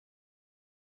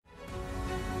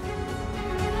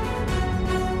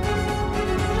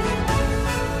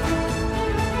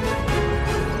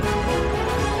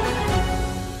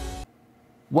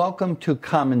Welcome to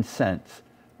Common Sense.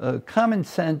 Common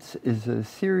Sense is a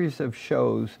series of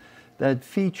shows that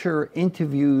feature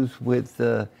interviews with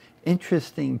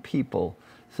interesting people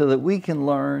so that we can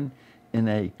learn in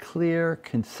a clear,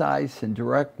 concise, and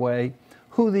direct way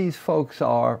who these folks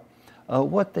are,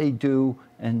 what they do,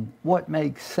 and what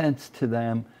makes sense to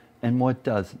them and what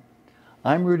doesn't.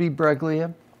 I'm Rudy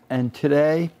Breglia, and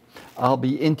today I'll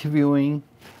be interviewing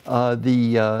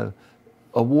the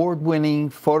award-winning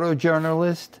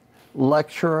photojournalist,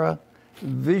 lecturer,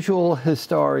 visual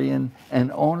historian,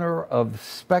 and owner of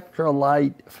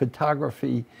SpectraLight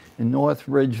Photography in North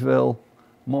Ridgeville,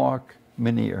 Mark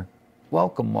Madere.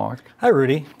 Welcome, Mark. Hi,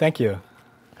 Rudy. Thank you.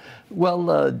 Well,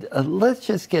 let's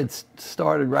just get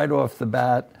started right off the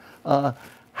bat.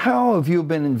 How have you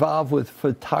been involved with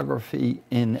photography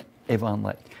in Avon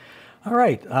Lake? All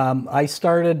right. I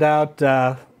started out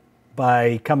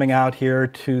by coming out here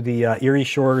to the Erie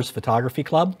Shores Photography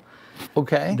Club.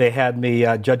 Okay. They had me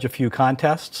judge a few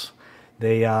contests.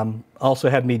 They also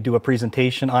had me do a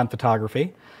presentation on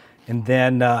photography. And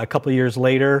then a couple of years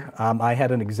later, I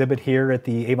had an exhibit here at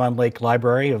the Avon Lake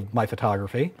Library of my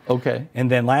photography. Okay. And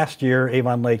then last year,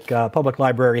 Avon Lake Public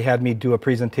Library had me do a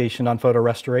presentation on photo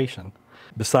restoration.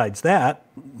 Besides that,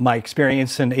 my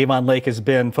experience in Avon Lake has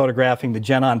been photographing the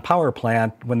GenOn power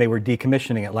plant when they were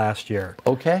decommissioning it last year.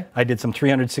 Okay. I did some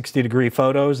 360-degree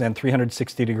photos and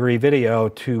 360-degree video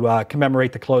to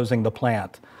commemorate the closing of the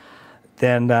plant.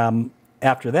 Then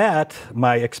after that,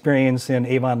 my experience in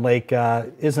Avon Lake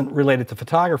isn't related to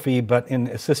photography, but in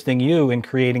assisting you in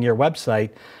creating your website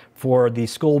for the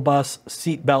School Bus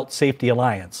Seatbelt Safety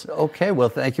Alliance. Okay, well,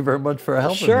 thank you very much for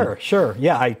helping me. Sure.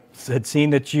 Yeah, I had seen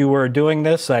that you were doing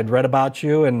this. I'd read about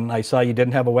you, and I saw you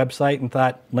didn't have a website and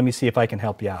thought, let me see if I can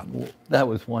help you out. That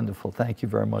was wonderful. Thank you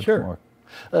very much, Sure.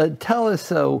 Mark. Tell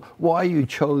us why you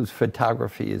chose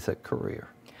photography as a career.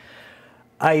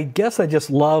 I guess I just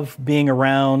love being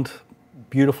around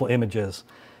beautiful images.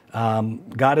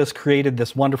 God has created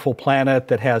this wonderful planet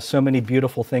that has so many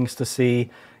beautiful things to see,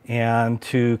 and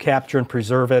to capture and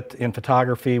preserve it in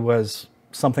photography was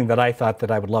something that I thought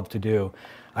that I would love to do.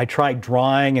 I tried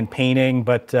drawing and painting,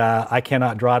 but I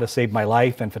cannot draw to save my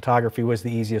life, and photography was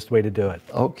the easiest way to do it.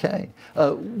 Okay.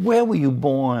 Where were you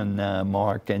born,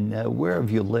 Mark, and where have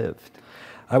you lived?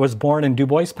 I was born in Du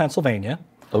Bois, Pennsylvania.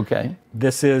 Okay.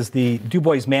 This is the Du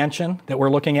Bois Mansion that we're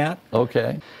looking at.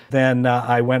 Okay. Then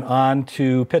I went on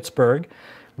to Pittsburgh,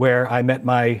 where I met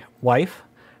my wife.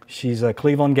 She's a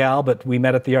Cleveland gal, but we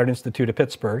met at the Art Institute of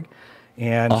Pittsburgh.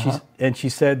 And, she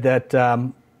said that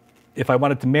if I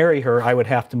wanted to marry her, I would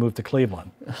have to move to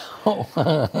Cleveland.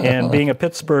 And being a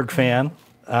Pittsburgh fan,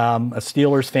 a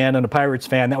Steelers fan, and a Pirates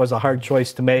fan, that was a hard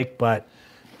choice to make, but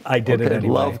I did it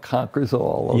anyway. Love conquers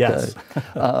all. Okay. Yes.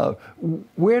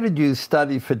 Where did you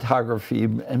study photography,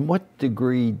 and what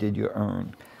degree did you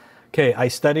earn? Okay, I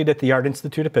studied at the Art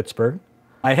Institute of Pittsburgh.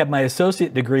 I have my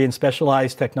associate degree in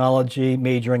specialized technology,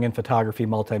 majoring in photography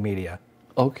multimedia.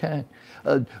 Okay.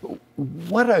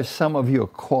 What are some of your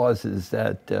causes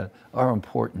that are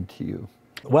important to you?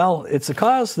 Well, it's a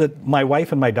cause that my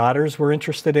wife and my daughters were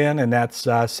interested in, and that's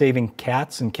saving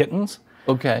cats and kittens.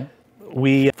 Okay.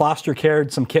 We foster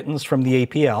cared some kittens from the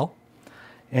APL.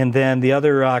 And then the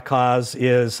other cause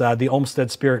is the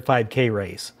Olmsted Spirit 5K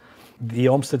race. The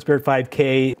Olmsted Spirit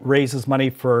 5K raises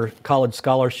money for college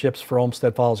scholarships for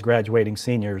Olmsted Falls graduating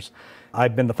seniors.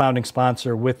 I've been the founding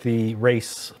sponsor with the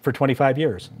race for 25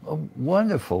 years. Oh,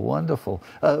 wonderful, wonderful.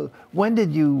 When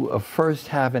did you first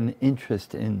have an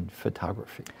interest in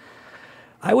photography?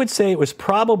 I would say it was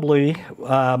probably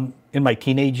in my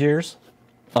teenage years.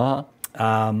 I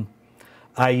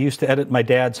used to edit my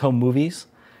dad's home movies.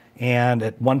 And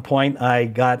at one point, I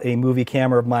got a movie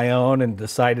camera of my own and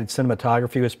decided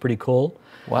cinematography was pretty cool.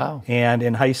 Wow. And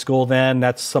in high school then,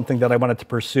 that's something that I wanted to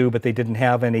pursue, but they didn't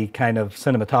have any kind of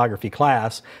cinematography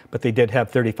class, but they did have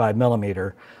 35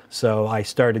 millimeter. So I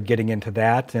started getting into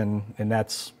that, and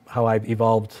that's how I've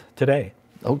evolved today.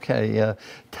 Okay.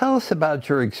 Tell us about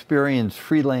your experience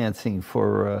freelancing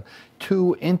for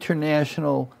two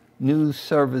international news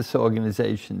service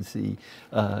organizations, the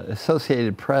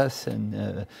Associated Press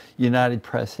and United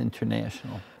Press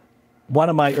International. One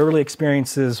of my early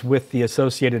experiences with the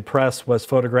Associated Press was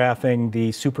photographing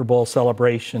the Super Bowl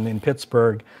celebration in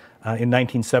Pittsburgh in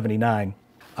 1979.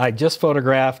 I just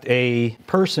photographed a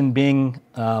person being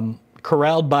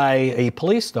corralled by a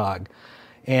police dog.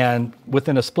 And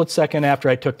within a split second after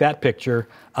I took that picture,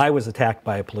 I was attacked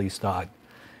by a police dog.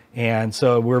 And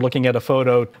so we're looking at a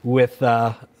photo with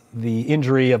the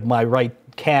injury of my right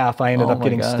calf. I ended up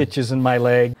getting stitches in my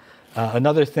leg.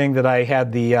 Another thing that I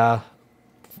had the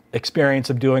experience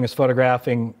of doing is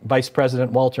photographing Vice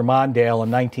President Walter Mondale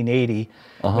in 1980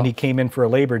 when he came in for a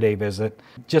Labor Day visit.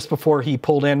 Just before he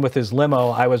pulled in with his limo,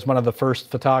 I was one of the first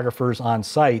photographers on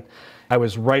site. I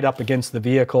was right up against the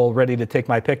vehicle, ready to take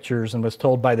my pictures, and was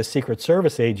told by the Secret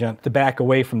Service agent to back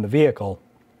away from the vehicle.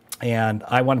 And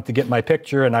I wanted to get my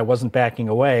picture, and I wasn't backing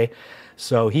away.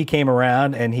 So he came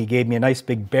around, and he gave me a nice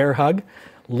big bear hug,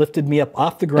 lifted me up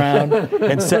off the ground,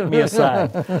 and set me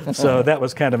aside. So that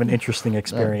was kind of an interesting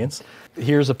experience.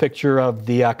 Here's a picture of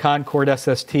the Concorde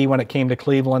SST when it came to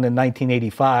Cleveland in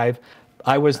 1985.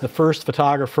 I was the first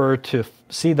photographer to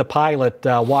see the pilot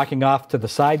walking off to the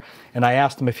side, and I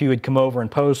asked him if he would come over and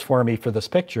pose for me for this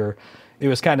picture. It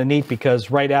was kind of neat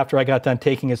because right after I got done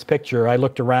taking his picture, I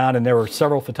looked around and there were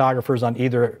several photographers on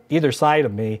either side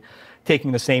of me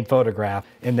taking the same photograph.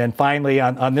 And then finally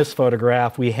on this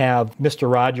photograph, we have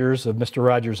Mr. Rogers of Mr.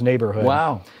 Rogers' Neighborhood.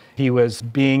 Wow. He was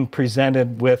being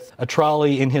presented with a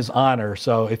trolley in his honor.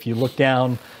 So if you look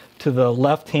down to the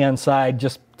left-hand side,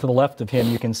 just to the left of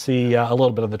him, you can see a little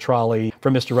bit of the trolley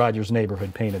from Mr. Rogers'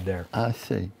 Neighborhood painted there. I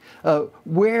see.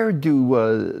 Where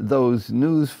do those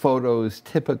news photos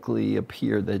typically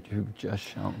appear that you've just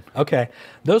shown? Okay.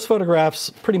 Those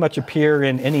photographs pretty much appear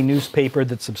in any newspaper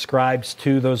that subscribes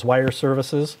to those wire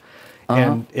services.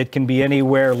 And it can be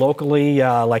anywhere locally,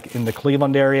 like in the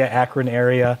Cleveland area, Akron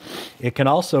area. It can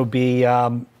also be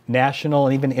national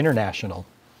and even international.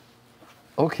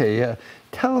 Okay.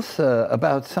 Tell us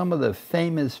about some of the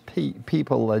famous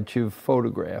people that you've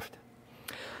photographed.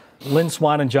 Lynn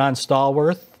Swann and John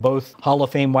Stallworth, both Hall of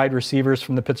Fame wide receivers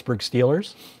from the Pittsburgh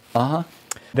Steelers.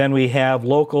 Then we have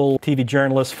local TV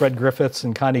journalists Fred Griffiths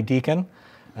and Connie Deacon.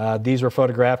 These were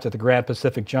photographed at the Grand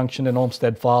Pacific Junction in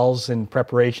Olmsted Falls in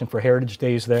preparation for Heritage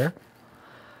Days there.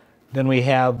 Then we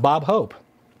have Bob Hope.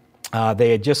 They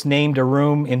had just named a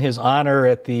room in his honor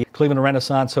at the Cleveland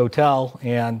Renaissance Hotel,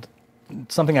 and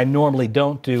something I normally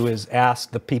don't do is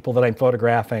ask the people that I'm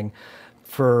photographing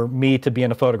for me to be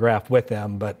in a photograph with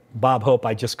them, but Bob Hope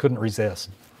I just couldn't resist.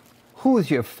 Who was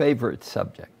your favorite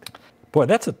subject? Boy,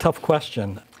 that's a tough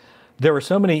question. There were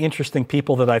so many interesting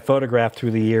people that I photographed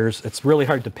through the years, it's really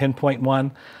hard to pinpoint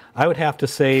one. I would have to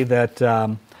say that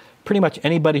pretty much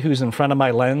anybody who's in front of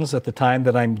my lens at the time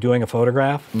that I'm doing a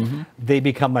photograph, they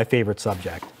become my favorite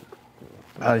subject.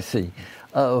 I see.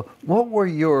 What were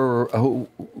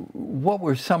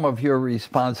some of your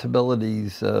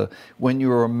responsibilities when you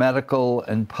were a medical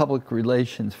and public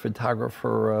relations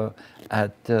photographer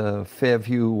at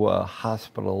Fairview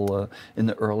Hospital in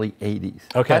the early 80s?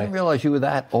 Okay. I didn't realize you were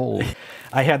that old.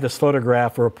 I had this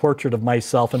photograph or a portrait of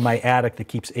myself in my attic that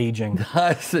keeps aging.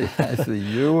 I see.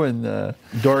 You and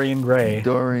Dorian Gray.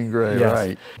 Dorian Gray, yes.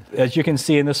 Right. As you can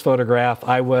see in this photograph,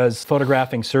 I was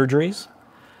photographing surgeries.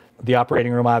 The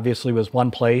operating room obviously was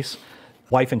one place.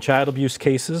 Wife and child abuse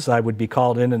cases, I would be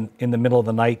called in the middle of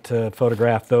the night to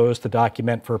photograph those to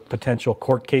document for potential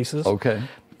court cases. Okay.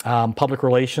 Public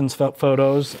relations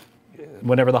photos,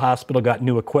 whenever the hospital got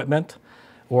new equipment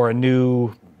or a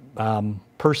new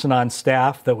person on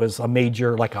staff that was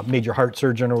like a major heart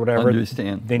surgeon or whatever.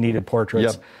 Understand. They needed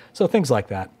portraits. Yep. So things like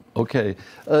that. Okay.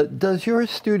 Does your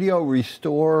studio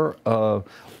restore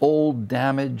old,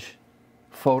 damaged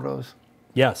photos?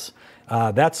 Yes,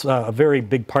 that's a very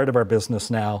big part of our business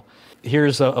now.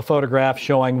 Here's a photograph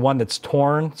showing one that's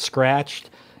torn, scratched,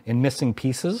 and missing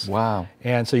pieces. Wow.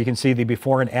 And so you can see the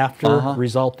before and after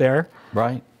result there.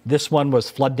 Right. This one was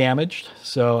flood damaged,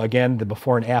 so again, the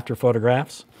before and after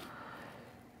photographs.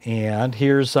 And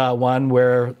here's one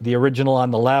where the original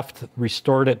on the left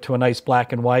restored it to a nice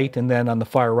black and white, and then on the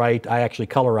far right, I actually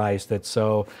colorized it,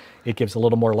 so it gives a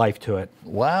little more life to it.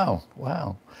 Wow,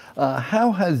 wow.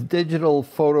 How has digital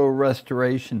photo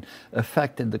restoration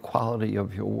affected the quality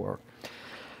of your work?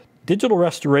 Digital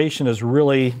restoration has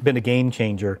really been a game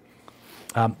changer.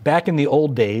 Back in the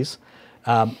old days,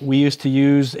 we used to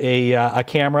use a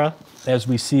camera, as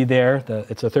we see there.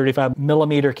 It's a 35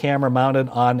 millimeter camera mounted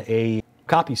on a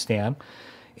copy stand,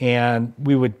 and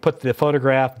we would put the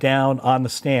photograph down on the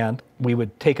stand. We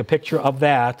would take a picture of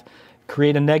that,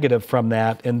 create a negative from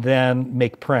that, and then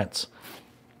make prints.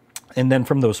 And then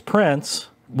from those prints,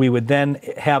 we would then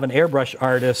have an airbrush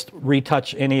artist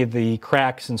retouch any of the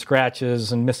cracks and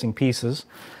scratches and missing pieces.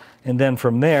 And then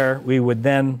from there, we would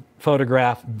then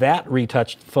photograph that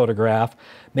retouched photograph,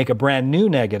 make a brand new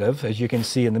negative, as you can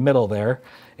see in the middle there.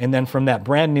 And then from that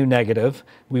brand new negative,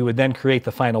 we would then create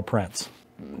the final prints.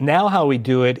 Now how we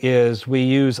do it is we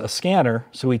use a scanner.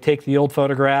 So we take the old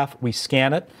photograph, we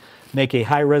scan it, make a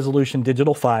high resolution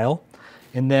digital file.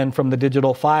 And then from the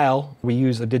digital file, we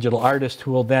use a digital artist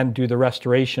who will then do the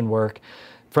restoration work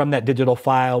From that digital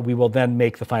file, we will then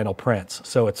make the final prints.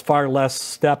 So it's far less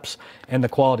steps, and the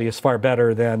quality is far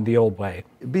better than the old way.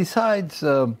 Besides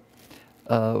photo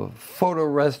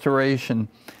restoration,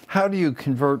 how do you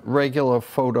convert regular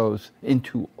photos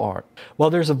into art? Well,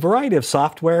 there's a variety of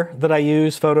software that I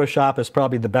use. Photoshop is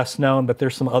probably the best known, but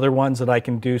there's some other ones that I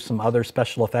can do some other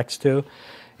special effects to.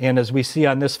 And as we see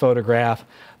on this photograph,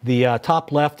 the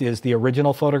top left is the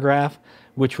original photograph,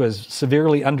 which was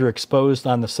severely underexposed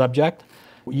on the subject.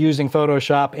 Using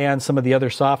Photoshop and some of the other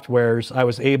softwares, I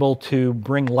was able to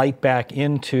bring light back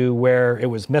into where it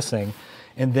was missing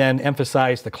and then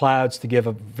emphasize the clouds to give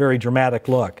a very dramatic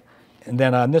look. And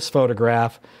then on this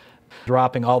photograph,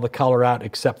 dropping all the color out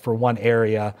except for one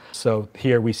area. So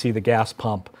here we see the gas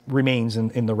pump remains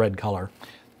in the red color.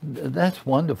 That's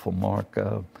wonderful, Mark.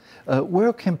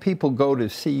 Where can people go to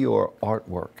see your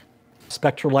artwork?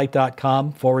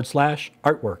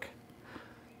 SpectraLight.com/artwork.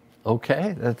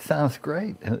 Okay, that sounds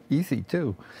great. Easy,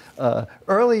 too.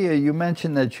 Earlier, you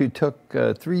mentioned that you took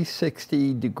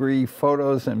 360-degree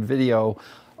photos and video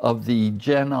of the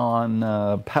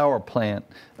GenOn power plant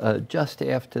just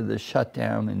after the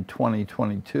shutdown in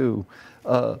 2022.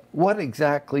 What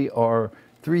exactly are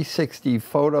 360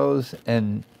 photos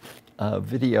and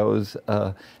videos?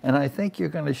 And I think you're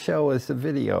going to show us a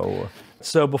video.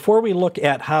 So before we look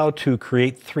at how to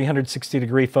create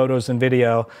 360-degree photos and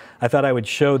video, I thought I would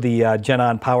show the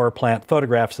GenOn power plant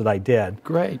photographs that I did.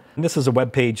 Great. And this is a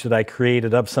web page that I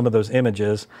created of some of those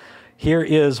images. Here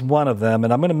is one of them,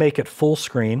 and I'm going to make it full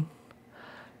screen.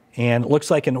 And it looks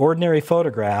like an ordinary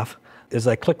photograph. As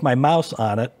I click my mouse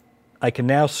on it, I can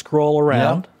now scroll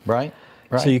around. Yeah,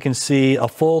 right. So you can see a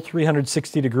full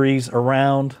 360 degrees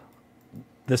around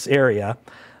this area.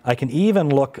 I can even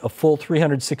look a full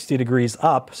 360 degrees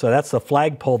up, so that's the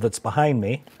flagpole that's behind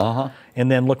me. And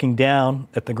then looking down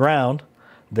at the ground,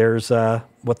 there's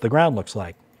what the ground looks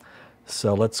like.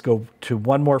 So let's go to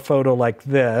one more photo like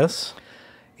this.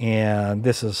 And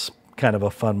this is kind of a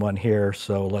fun one here,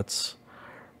 so let's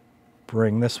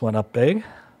bring this one up big.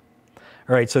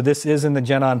 All right, so this is in the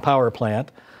GenOn power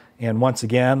plant. And once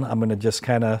again, I'm going to just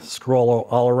kind of scroll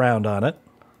all around on it.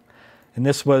 And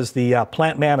this was the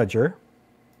plant manager.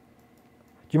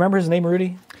 Do you remember his name,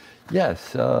 Rudy?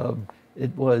 Yes,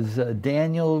 it was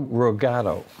Daniel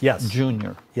Rogato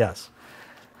Jr. Yes.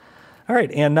 All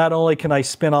right, and not only can I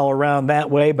spin all around that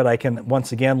way, but I can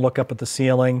once again look up at the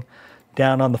ceiling,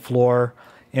 down on the floor,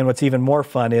 and what's even more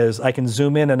fun is I can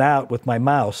zoom in and out with my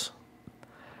mouse.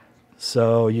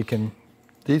 So you can...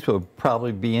 These will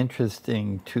probably be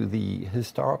interesting to the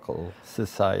Historical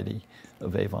Society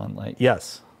of Avon Lake.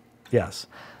 Yes, yes.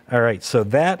 All right, so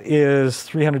that is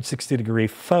 360-degree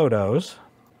photos.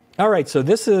 All right, so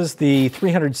this is the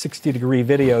 360-degree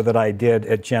video that I did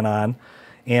at GenOn.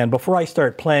 And before I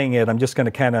start playing it, I'm just going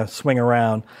to kind of swing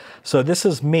around. So this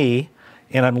is me,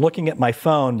 and I'm looking at my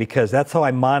phone because that's how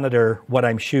I monitor what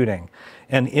I'm shooting.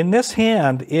 And in this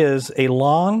hand is a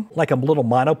long, like a little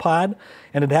monopod,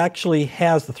 and it actually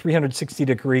has the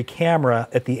 360-degree camera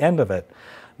at the end of it.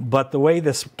 But the way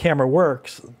this camera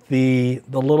works, the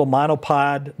little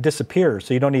monopod disappears,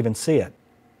 so you don't even see it.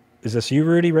 Is this you,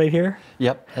 Rudy, right here?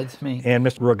 Yep, that's me. And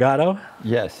Mr. Rogato?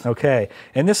 Yes. Okay.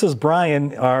 And this is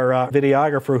Brian, our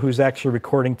videographer, who's actually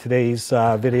recording today's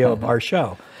video of our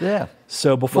show. Yeah.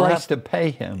 So before we'll have to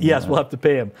pay him. Yes, we'll have to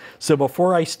pay him. So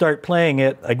before I start playing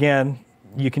it, again,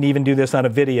 you can even do this on a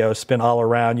video, spin all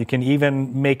around. You can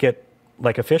even make it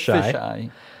like a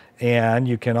fisheye. And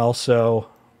you can also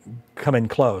come in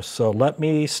close. So let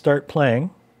me start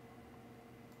playing.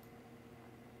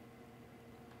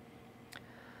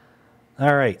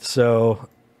 All right, so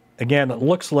again, it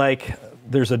looks like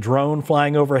there's a drone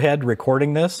flying overhead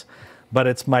recording this, but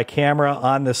it's my camera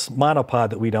on this monopod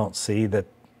that we don't see, that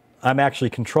I'm actually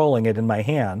controlling it in my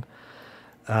hand.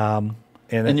 And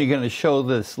you're going to show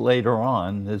this later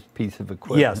on, this piece of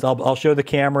equipment. Yes, I'll show the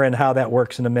camera and how that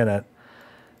works in a minute.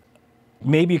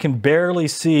 Maybe you can barely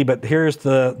see, but here's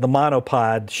the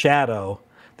monopod shadow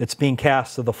that's being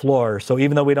cast to the floor. So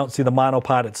even though we don't see the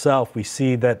monopod itself, we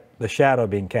see that the shadow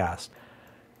being cast.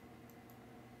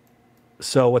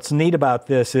 So what's neat about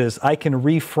this is I can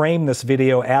reframe this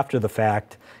video after the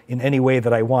fact in any way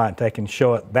that I want. I can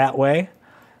show it that way.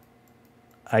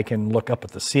 I can look up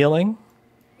at the ceiling.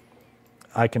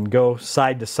 I can go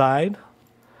side to side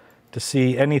to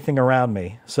see anything around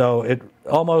me. So it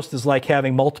almost is like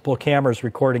having multiple cameras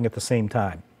recording at the same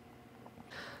time.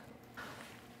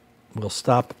 We'll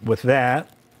stop with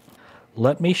that.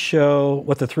 Let me show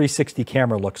what the 360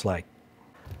 camera looks like.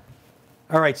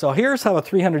 All right, so here's how a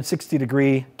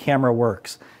 360-degree camera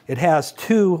works. It has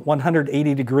two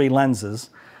 180-degree lenses.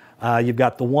 You've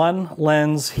got the one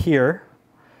lens here,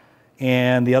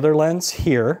 and the other lens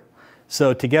here.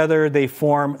 So together they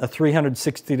form a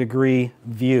 360-degree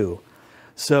view.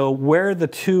 So where the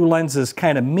two lenses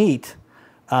kind of meet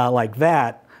like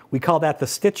that, we call that the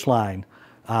stitch line,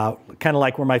 kind of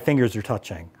like where my fingers are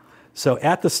touching. So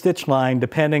at the stitch line,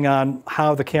 depending on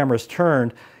how the camera is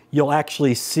turned, you'll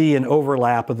actually see an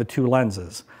overlap of the two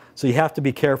lenses. So you have to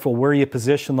be careful where you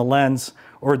position the lens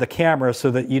or the camera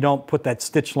so that you don't put that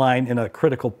stitch line in a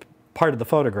critical part of the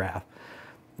photograph.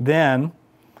 Then,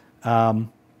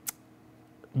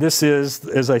 this is,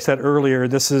 as I said earlier,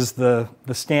 this is the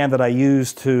stand that I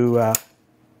use to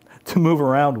move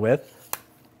around with.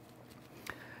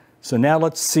 So now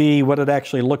let's see what it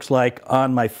actually looks like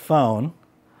on my phone.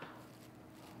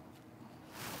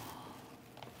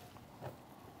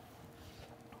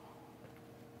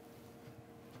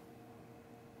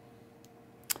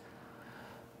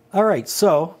 All right,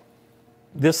 so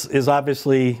this is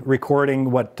obviously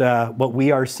recording what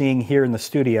we are seeing here in the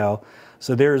studio.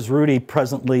 So there's Rudy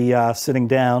presently sitting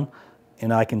down,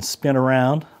 and I can spin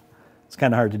around. It's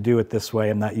kind of hard to do it this way.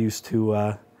 I'm not used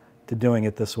to doing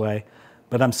it this way.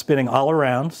 But I'm spinning all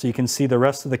around, so you can see the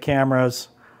rest of the cameras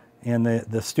in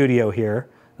the studio here.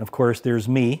 And of course, there's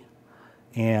me,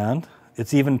 and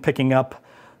it's even picking up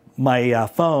my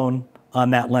phone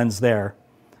on that lens there.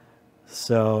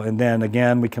 So, and then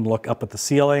again, we can look up at the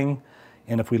ceiling,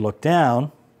 and if we look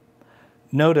down,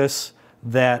 notice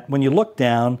that when you look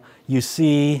down, you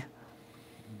see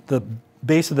the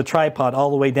base of the tripod all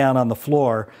the way down on the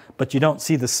floor, but you don't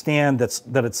see the stand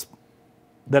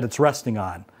that it's resting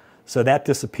on. So that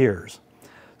disappears.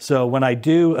 So when I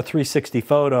do a 360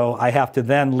 photo, I have to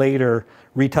then later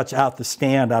retouch out the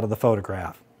stand out of the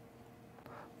photograph.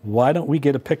 Why don't we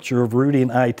get a picture of Rudy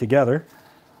and I together?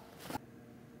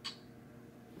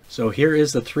 So here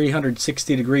is the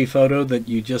 360-degree photo that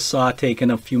you just saw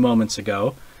taken a few moments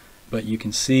ago. But you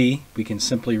can see we can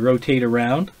simply rotate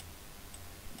around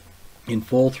in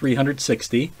full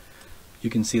 360. You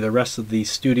can see the rest of the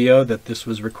studio that this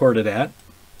was recorded at.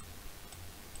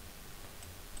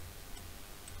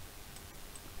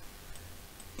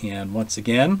 And once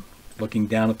again, looking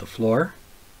down at the floor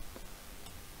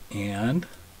and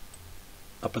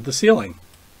up at the ceiling.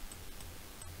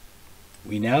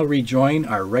 We now rejoin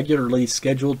our regularly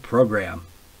scheduled program.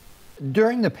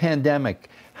 During the pandemic,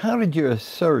 how did your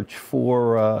search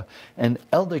for an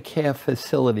elder care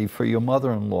facility for your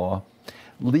mother-in-law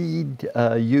lead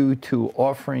you to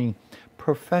offering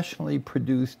professionally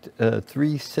produced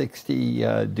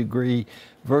 360-degree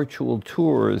virtual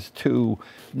tours to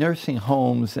nursing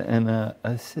homes and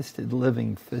assisted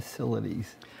living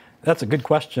facilities? That's a good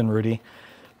question, Rudy.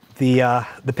 The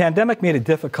pandemic made it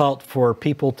difficult for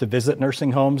people to visit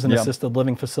nursing homes and assisted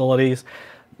living facilities.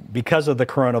 Because of the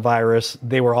coronavirus,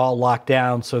 they were all locked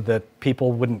down so that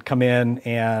people wouldn't come in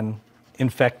and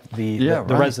infect the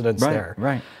residents there.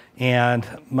 Right. And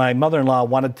my mother-in-law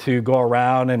wanted to go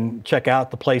around and check out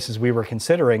the places we were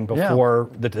considering before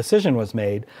the decision was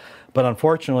made, but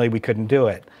unfortunately we couldn't do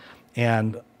it.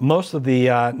 And most of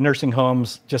the nursing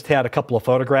homes just had a couple of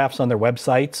photographs on their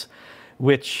websites,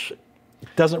 which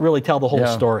doesn't really tell the whole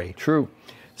story. True.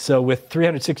 So with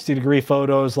 360-degree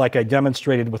photos like I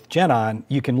demonstrated with GenOn,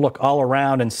 you can look all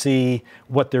around and see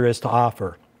what there is to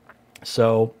offer.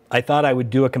 So I thought I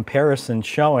would do a comparison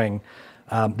showing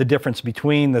the difference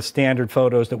between the standard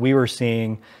photos that we were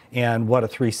seeing and what a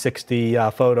 360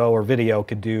 photo or video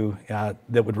could do that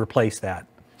would replace that.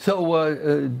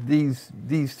 So these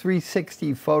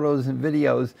 360 photos and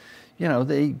videos, you know,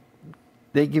 they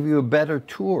give you a better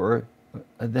tour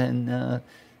than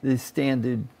the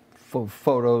standard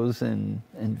photos and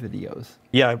videos.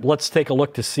 Yeah, let's take a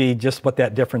look to see just what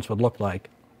that difference would look like.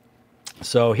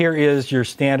 So here is your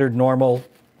standard normal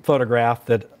photograph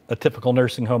that a typical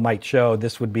nursing home might show.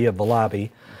 This would be of the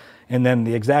lobby. And then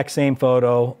the exact same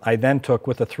photo I then took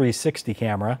with a 360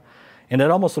 camera. And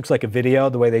it almost looks like a video,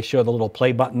 the way they show the little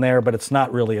play button there, but it's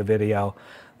not really a video.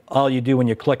 All you do when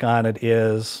you click on it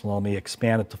is, well, let me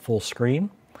expand it to full screen.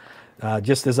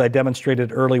 Just as I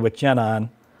demonstrated early with GenOn,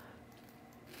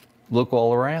 look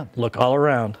all around. Look all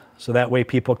around. So that way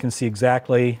people can see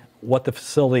exactly what the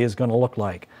facility is going to look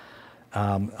like.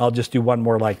 I'll just do one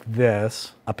more like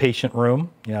this. A patient room.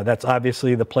 You know, that's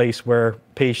obviously the place where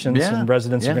patients and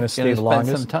residents are going to stay the longest.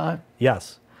 Spend some time.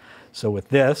 Yes. So with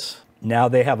this, now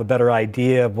they have a better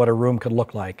idea of what a room could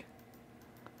look like.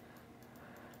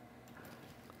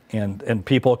 And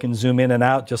people can zoom in and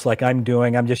out just like I'm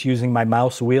doing. I'm just using my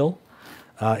mouse wheel.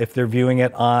 If they're viewing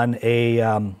it on a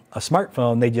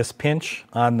smartphone, they just pinch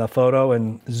on the photo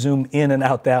and zoom in and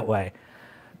out that way.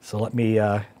 So let me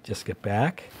just get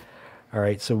back. All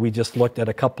right, so we just looked at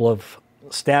a couple of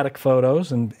static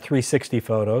photos and 360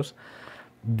 photos.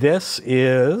 This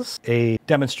is a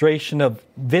demonstration of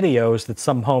videos that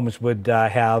some homes would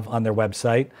have on their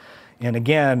website. And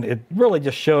again, it really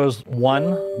just shows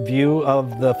one view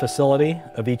of the facility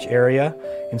of each area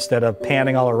instead of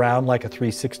panning all around like a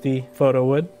 360 photo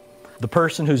would. The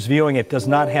person who's viewing it does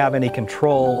not have any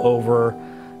control over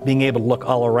being able to look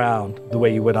all around the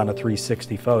way you would on a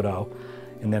 360 photo.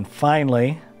 And then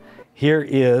finally, here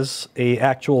is an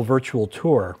actual virtual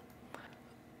tour.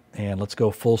 And let's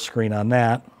go full screen on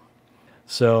that.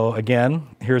 So again,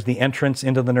 here's the entrance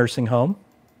into the nursing home.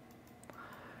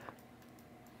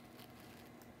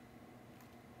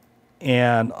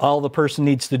 And all the person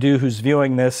needs to do who's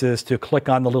viewing this is to click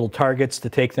on the little targets to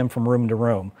take them from room to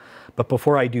room. But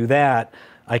before I do that,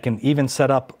 I can even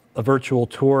set up a virtual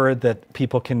tour that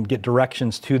people can get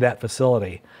directions to that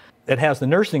facility. It has the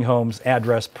nursing home's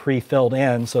address pre-filled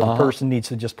in, so the person needs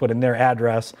to just put in their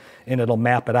address and it'll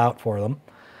map it out for them.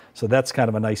 So that's kind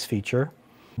of a nice feature.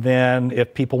 Then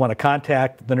if people want to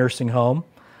contact the nursing home,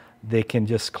 they can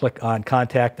just click on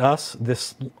Contact Us.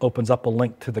 This opens up a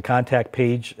link to the contact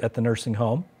page at the nursing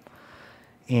home.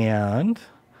 And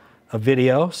a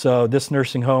video. So this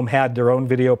nursing home had their own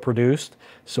video produced,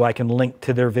 so I can link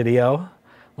to their video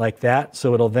like that.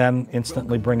 So it'll then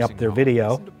instantly bring up their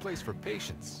video.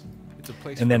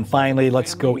 And then finally,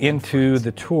 let's go into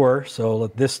the tour. So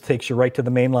this takes you right to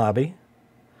the main lobby.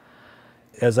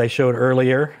 As I showed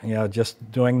earlier,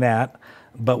 just doing that.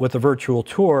 But with the virtual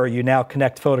tour, you now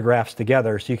connect photographs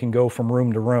together so you can go from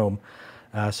room to room.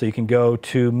 So you can go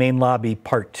to main lobby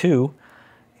part 2.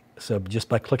 So just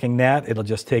by clicking that, it'll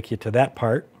just take you to that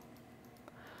part.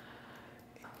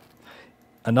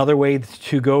 Another way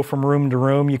to go from room to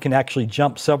room, you can actually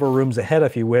jump several rooms ahead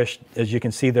if you wish. As you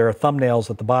can see, there are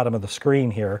thumbnails at the bottom of the screen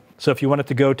here. So if you wanted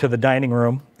to go to the dining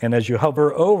room, and as you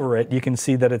hover over it, you can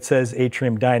see that it says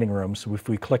Atrium Dining Room. So if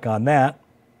we click on that,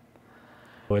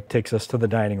 it takes us to the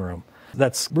dining room.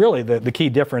 That's really the key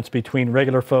difference between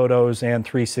regular photos and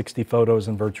 360 photos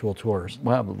and virtual tours.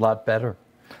 Wow, a lot better.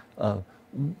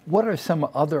 What are some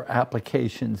other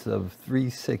applications of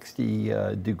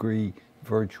 360-degree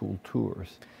virtual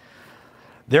tours?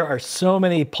 There are so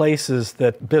many places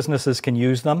that businesses can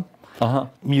use them.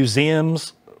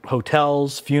 Museums,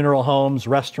 hotels, funeral homes,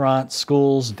 restaurants,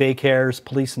 schools, daycares,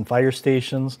 police and fire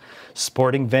stations,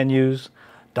 sporting venues,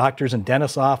 doctors and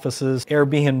dentist offices,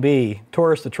 Airbnb,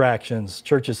 tourist attractions,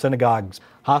 churches, synagogues,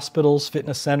 hospitals,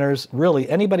 fitness centers. Really,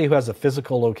 anybody who has a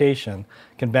physical location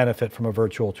can benefit from a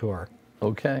virtual tour.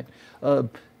 Okay. Do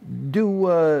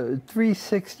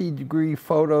 360-degree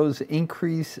photos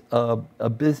increase a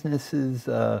business's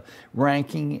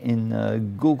ranking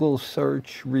in Google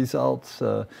search results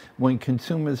when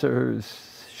consumers are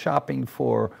shopping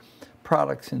for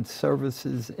products and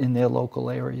services in their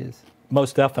local areas?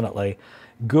 Most definitely.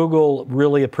 Google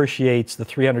really appreciates the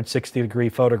 360-degree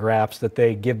photographs, that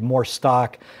they give more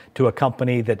stock to a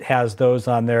company that has those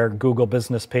on their Google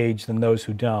business page than those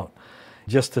who don't.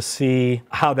 Just to see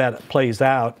how that plays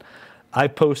out, I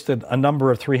posted a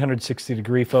number of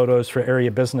 360-degree photos for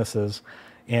area businesses,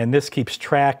 and this keeps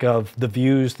track of the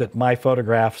views that my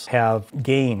photographs have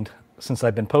gained since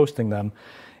I've been posting them.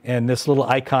 And this little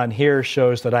icon here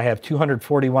shows that I have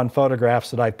 241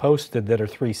 photographs that I posted that are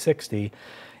 360.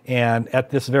 And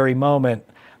at this very moment,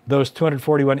 those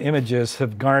 241 images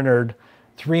have garnered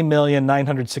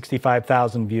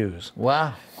 3,965,000 views.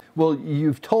 Wow. Well,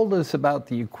 you've told us about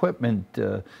the equipment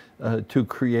to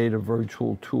create a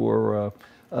virtual tour.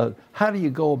 How do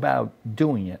you go about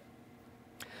doing it?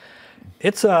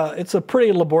 It's a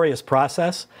pretty laborious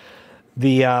process.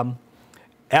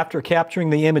 After capturing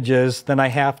the images, then I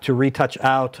have to retouch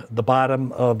out the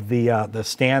bottom of the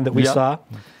stand that we saw.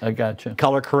 I gotcha.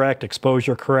 Color correct,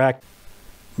 exposure correct.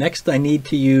 Next, I need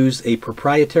to use a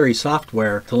proprietary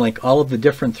software to link all of the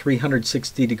different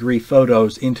 360-degree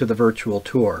photos into the virtual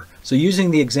tour. So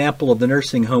using the example of the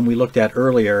nursing home we looked at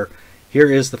earlier,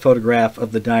 here is the photograph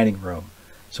of the dining room.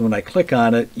 So when I click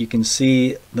on it, you can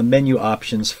see the menu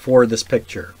options for this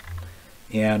picture.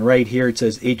 And right here it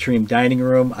says Atrium Dining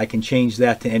Room. I can change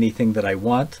that to anything that I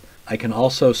want. I can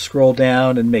also scroll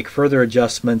down and make further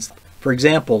adjustments. For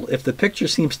example, if the picture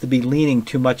seems to be leaning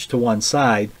too much to one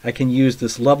side, I can use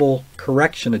this level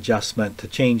correction adjustment to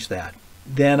change that.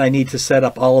 Then I need to set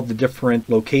up all of the different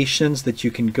locations that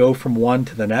you can go from one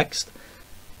to the next.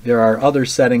 There are other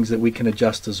settings that we can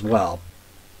adjust as well.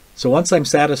 So once I'm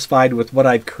satisfied with what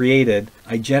I've created,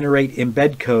 I generate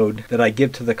embed code that I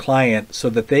give to the client so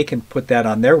that they can put that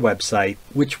on their website,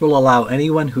 which will allow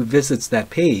anyone who visits that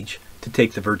page to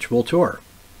take the virtual tour.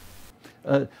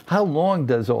 How long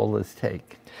does all this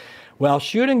take? Well,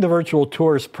 shooting the virtual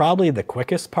tour is probably the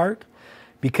quickest part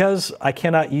because I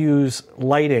cannot use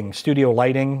lighting, studio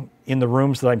lighting, in the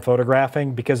rooms that I'm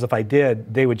photographing, because if I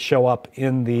did, they would show up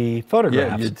in the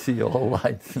photographs. Yeah, you'd see all the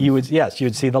lights. Yes,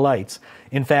 you'd see the lights.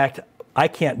 In fact, I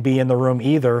can't be in the room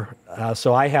either,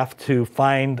 so I have to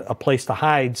find a place to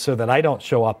hide so that I don't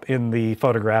show up in the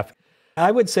photograph.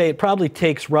 I would say it probably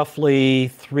takes roughly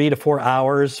 3 to 4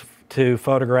 hours to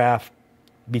photograph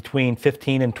between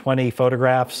 15 and 20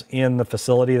 photographs in the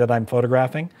facility that I'm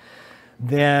photographing.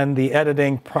 Then the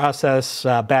editing process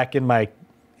back in my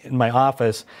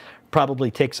office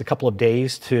probably takes a couple of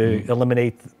days to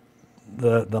eliminate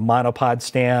the monopod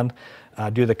stand,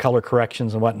 do the color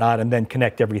corrections and whatnot, and then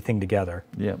connect everything together.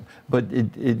 Yeah, but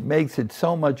it makes it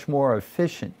so much more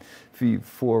efficient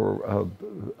for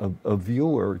a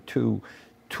viewer to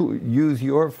use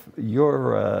your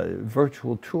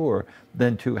virtual tour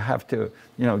than to have to,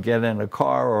 you know, get in a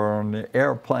car or on an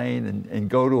airplane and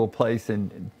go to a place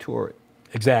and tour it.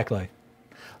 Exactly.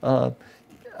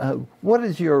 What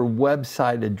is your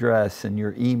website address and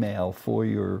your email for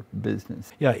your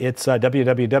business? Yeah, it's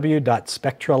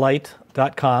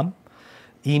www.spectralight.com.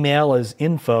 Email is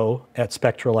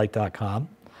info@spectralight.com.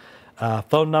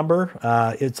 Phone number,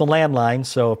 it's a landline,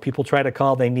 so if people try to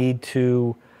call, they need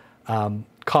to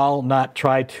call, not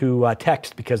try to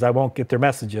text, because I won't get their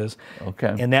messages.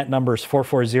 Okay. And that number is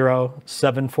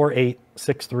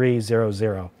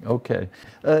 440-748-6300. Okay.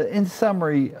 In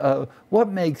summary, what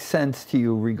makes sense to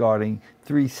you regarding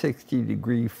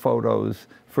 360-degree photos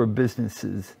for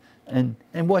businesses, and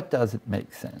what doesn't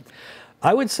make sense?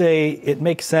 I would say it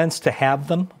makes sense to have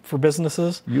them for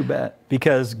businesses. You bet.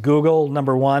 Because Google,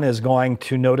 number one, is going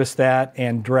to notice that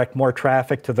and direct more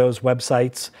traffic to those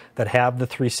websites that have the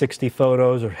 360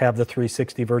 photos or have the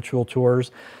 360 virtual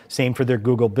tours. Same for their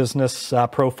Google business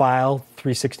profile.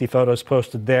 360 photos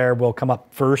posted there will come up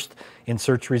first in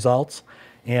search results.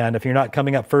 And if you're not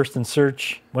coming up first in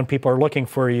search when people are looking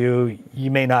for you, you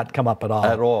may not come up at all.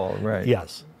 At all, right.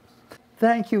 Yes.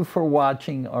 Thank you for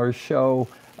watching our show.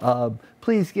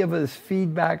 Please give us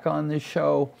feedback on the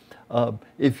show.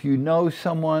 If you know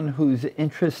someone who's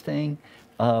interesting,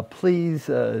 please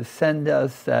send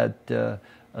us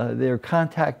their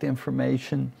contact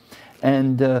information.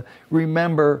 And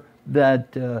remember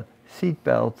that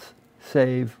seatbelts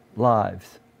save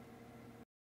lives.